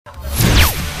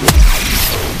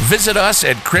Visit us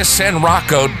at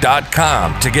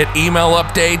chrisandrocco.com to get email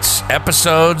updates,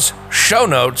 episodes, show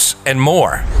notes, and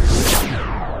more.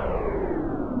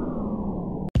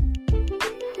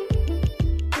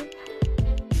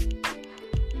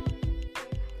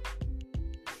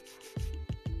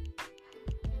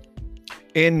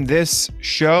 In this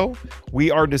show,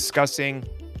 we are discussing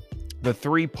the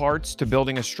 3 parts to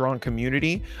building a strong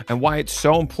community and why it's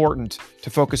so important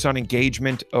to focus on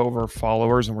engagement over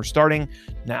followers. And we're starting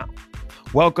now.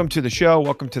 Welcome to the show.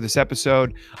 Welcome to this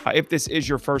episode. If this is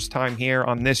your first time here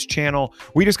on this channel,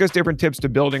 we discuss different tips to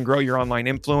build and grow your online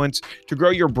influence, to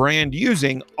grow your brand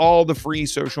using all the free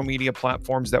social media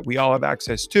platforms that we all have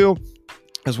access to,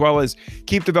 as well as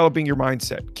keep developing your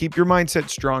mindset. Keep your mindset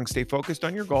strong. Stay focused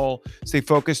on your goal. Stay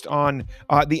focused on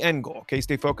the end goal. Okay,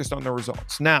 stay focused on the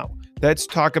results. Now, let's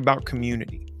talk about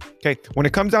community. Okay, when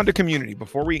it comes down to community,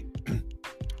 before we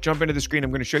jump into the screen,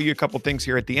 I'm going to show you a couple things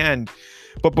here at the end.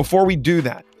 But before we do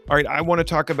that, all right, I want to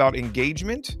talk about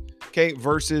engagement, okay,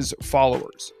 versus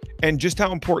followers, and just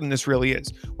how important this really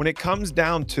is. When it comes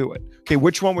down to it, okay,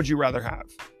 which one would you rather have?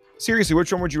 Seriously,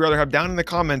 which one would you rather have? Down in the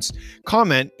comments,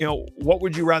 comment, what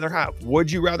would you rather have?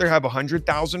 Would you rather have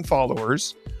 100,000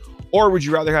 followers, or would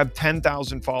you rather have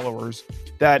 10,000 followers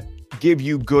that give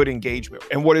you good engagement?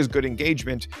 And what is good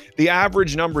engagement? The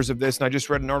average numbers of this, and I just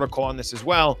read an article on this as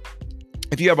well.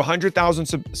 If you have 100,000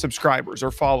 subscribers or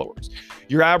followers,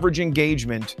 your average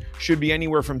engagement should be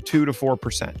anywhere from 2 to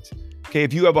 4%. Okay,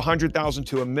 if you have 100,000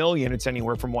 to 1 million, it's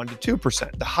anywhere from 1 to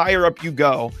 2%. The higher up you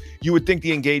go, you would think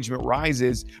the engagement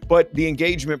rises, but the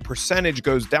engagement percentage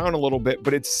goes down a little bit,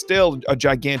 but it's still a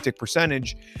gigantic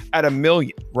percentage at 1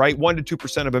 million, right? 1 to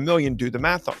 2% of 1 million, do the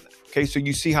math on that. Okay, so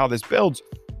you see how this builds.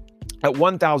 At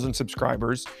 1,000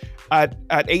 subscribers, at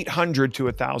 800 to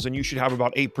 1,000, you should have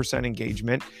about 8%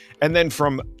 engagement. And then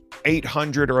from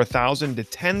 800 or 1,000 to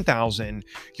 10,000,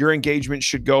 your engagement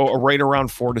should go right around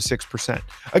 4 to 6%.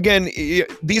 Again,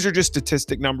 these are just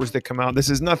statistic numbers that come out. This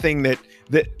is nothing that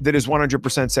is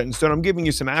 100% set in stone. I'm giving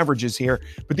you some averages here,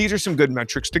 but these are some good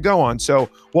metrics to go on. So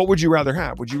what would you rather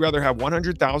have? Would you rather have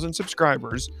 100,000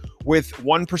 subscribers with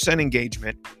 1%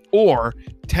 engagement, or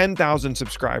 10,000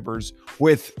 subscribers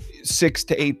with 6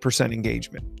 to 8%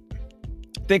 engagement?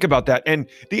 Think about that. And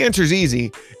the answer is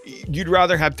easy. You'd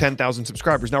rather have 10,000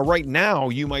 subscribers. Now, right now,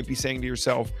 you might be saying to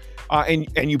yourself,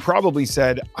 and you probably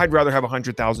said, I'd rather have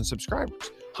 100,000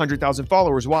 subscribers, 100,000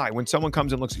 followers. Why? When someone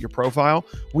comes and looks at your profile,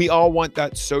 we all want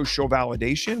that social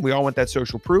validation. We all want that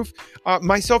social proof,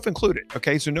 myself included.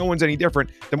 Okay, so no one's any different.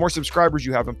 The more subscribers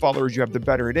you have and followers you have, the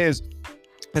better it is.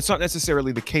 That's not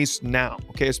necessarily the case now,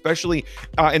 okay? Especially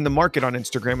in the market on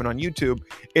Instagram and on YouTube,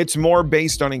 it's more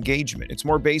based on engagement. It's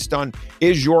more based on,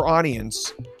 is your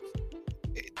audience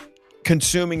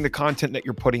consuming the content that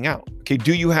you're putting out? Okay,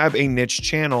 do you have a niche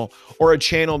channel or a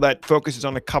channel that focuses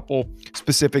on a couple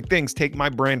specific things? Take my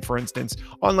brand, for instance,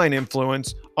 online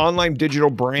influence, online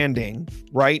digital branding,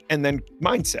 right? And then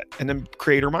mindset, and then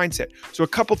creator mindset. So a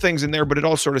couple things in there, but it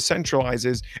all sort of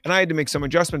centralizes. And I had to make some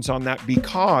adjustments on that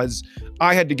because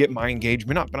I had to get my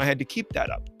engagement up and I had to keep that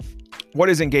up. What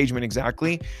is engagement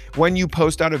exactly? When you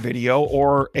post out a video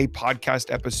or a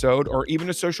podcast episode or even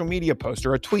a social media post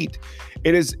or a tweet,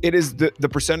 it is the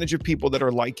percentage of people that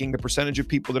are liking, the percentage of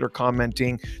people that are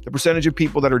commenting, the percentage of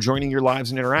people that are joining your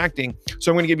lives and interacting.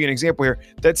 So I'm going to give you an example here.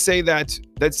 Let's say that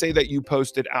you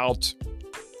posted out,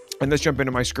 and let's jump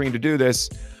into my screen to do this.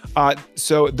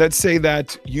 So let's say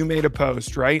that you made a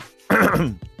post, right?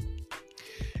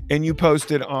 And you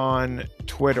posted on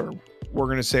Twitter. We're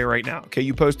going to say right now, okay,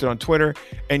 you posted on Twitter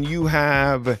and you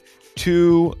have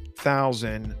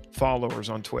 2,000 followers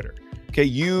on Twitter. Okay,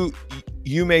 you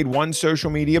made one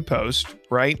social media post,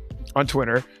 right, on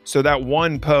Twitter. So that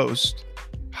one post,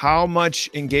 how much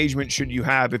engagement should you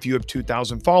have if you have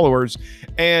 2,000 followers?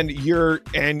 And your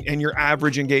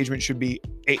average engagement should be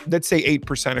let's say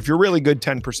 8%. If you're really good,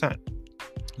 10%.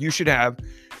 You should have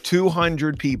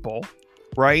 200 people,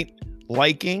 right,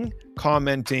 liking,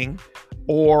 commenting,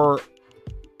 or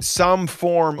some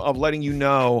form of letting you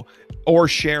know, or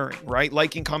sharing, right?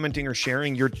 Liking, commenting, or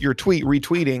sharing your tweet,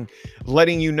 retweeting,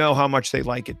 letting you know how much they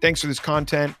like it. Thanks for this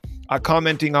content,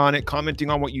 commenting on it,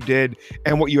 commenting on what you did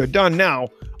and what you had done. Now,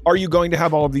 are you going to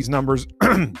have all of these numbers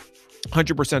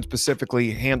 100%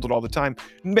 specifically handled all the time?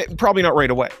 Probably not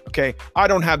right away, okay? I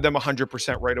don't have them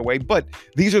 100% right away, but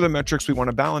these are the metrics we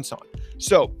want to balance on.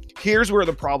 So here's where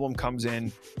the problem comes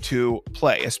in to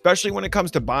play, especially when it comes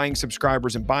to buying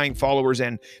subscribers and buying followers.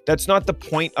 And that's not the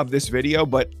point of this video,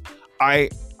 but I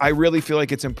really feel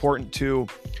like it's important to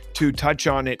touch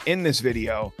on it in this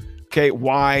video, okay,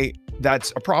 why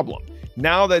that's a problem.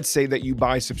 Now let's say that you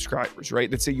buy subscribers, right?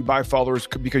 Let's say you buy followers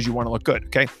because you want to look good,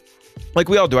 okay? Like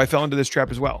we all do. I fell into this trap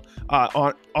as well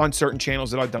on certain channels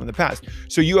that I've done in the past.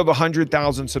 So you have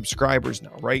 100,000 subscribers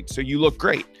now, right? So you look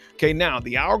great. Okay, now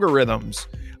the algorithms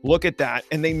look at that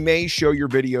and they may show your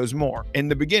videos more in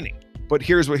the beginning. But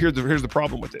here's the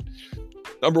problem with it.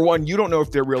 Number one, you don't know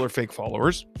if they're real or fake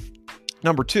followers.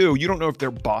 Number two, you don't know if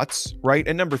they're bots, right?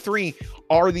 And number three,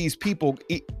 are these people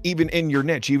even in your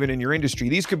niche, even in your industry?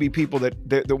 These could be people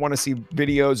that want to see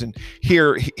videos and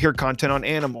hear content on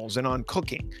animals and on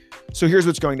cooking. So here's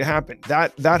what's going to happen.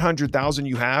 That 100,000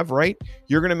 you have, right?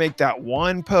 You're going to make that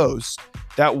one post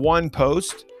to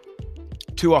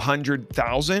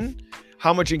 100,000.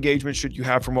 How much engagement should you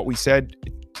have from what we said?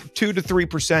 2 to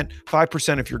 3%,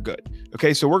 5% if you're good.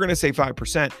 Okay, so we're going to say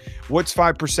 5%. What's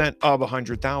 5% of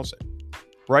 100,000?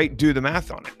 Right? Do the math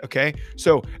on it. Okay.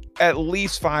 So at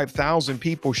least 5,000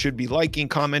 people should be liking,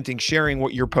 commenting, sharing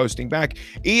what you're posting back.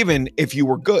 Even if you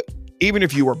were good, even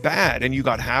if you were bad and you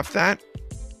got half that,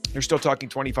 you're still talking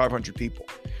 2,500 people.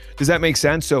 Does that make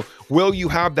sense? So will you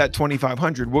have that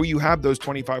 2,500? Will you have those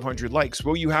 2,500 likes?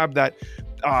 Will you have that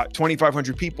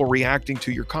 2,500 people reacting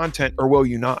to your content, or will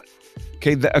you not?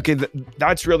 Okay,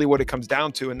 that's really what it comes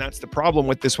down to. And that's the problem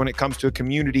with this when it comes to a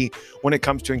community, when it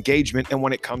comes to engagement, and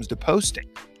when it comes to posting.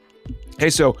 Okay,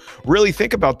 so really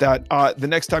think about that the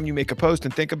next time you make a post,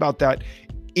 and think about that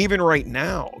even right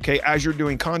now, okay, as you're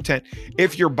doing content.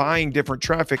 If you're buying different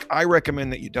traffic, I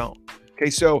recommend that you don't. Okay,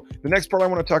 so the next part I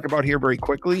want to talk about here very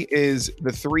quickly is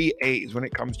the 3 A's when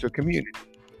it comes to a community: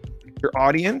 your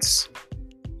audience,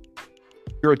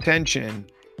 your attention,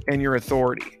 and your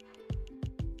authority.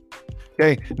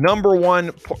 Okay, number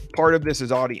one part of this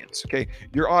is audience. Okay,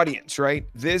 your audience, right?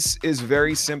 This is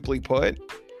very simply put,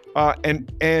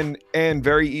 and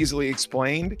very easily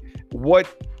explained. What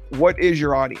is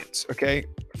your audience? Okay,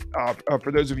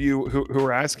 for those of you who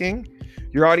are asking,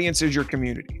 your audience is your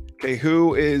community. Okay,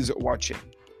 who is watching?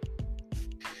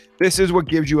 This is what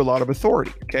gives you a lot of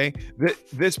authority. Okay,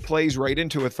 this plays right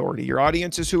into authority. Your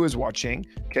audience is who is watching.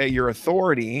 Okay, your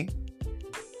authority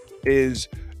is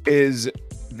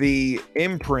the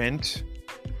imprint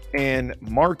and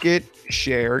market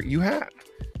share you have,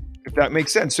 if that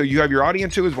makes sense. So you have your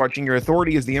audience who is watching, your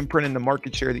authority is the imprint and the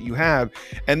market share that you have.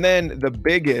 And then the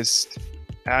biggest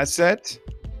asset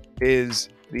is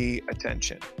the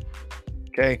attention.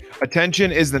 Okay.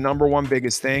 Attention is the number one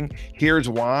biggest thing. Here's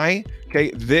why.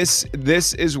 Okay. This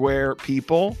is where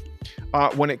people,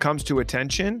 when it comes to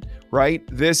attention, right?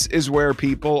 This is where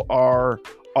people are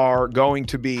going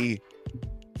to be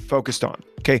focused on.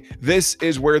 Okay, this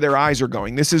is where their eyes are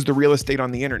going. This is the real estate on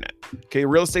the internet. Okay,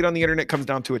 real estate on the internet comes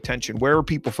down to attention. Where are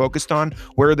people focused on?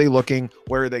 Where are they looking?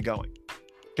 Where are they going?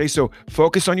 Okay, so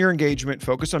focus on your engagement,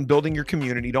 focus on building your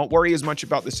community. Don't worry as much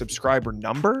about the subscriber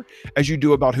number as you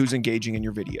do about who's engaging in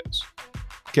your videos.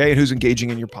 Okay, and who's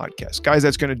engaging in your podcast. Guys,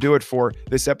 that's going to do it for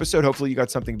this episode. Hopefully you got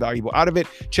something valuable out of it.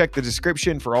 Check the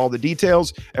description for all the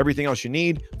details, everything else you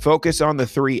need. Focus on the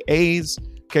 3 A's.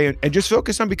 Okay, and just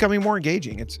focus on becoming more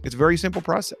engaging. It's a very simple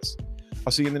process.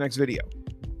 I'll see you in the next video.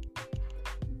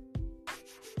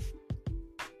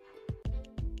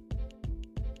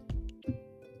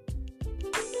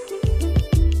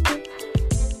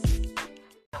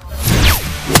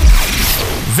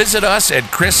 Visit us at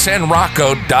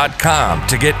chrissanrocco.com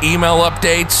to get email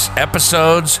updates,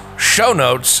 episodes, show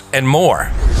notes, and more.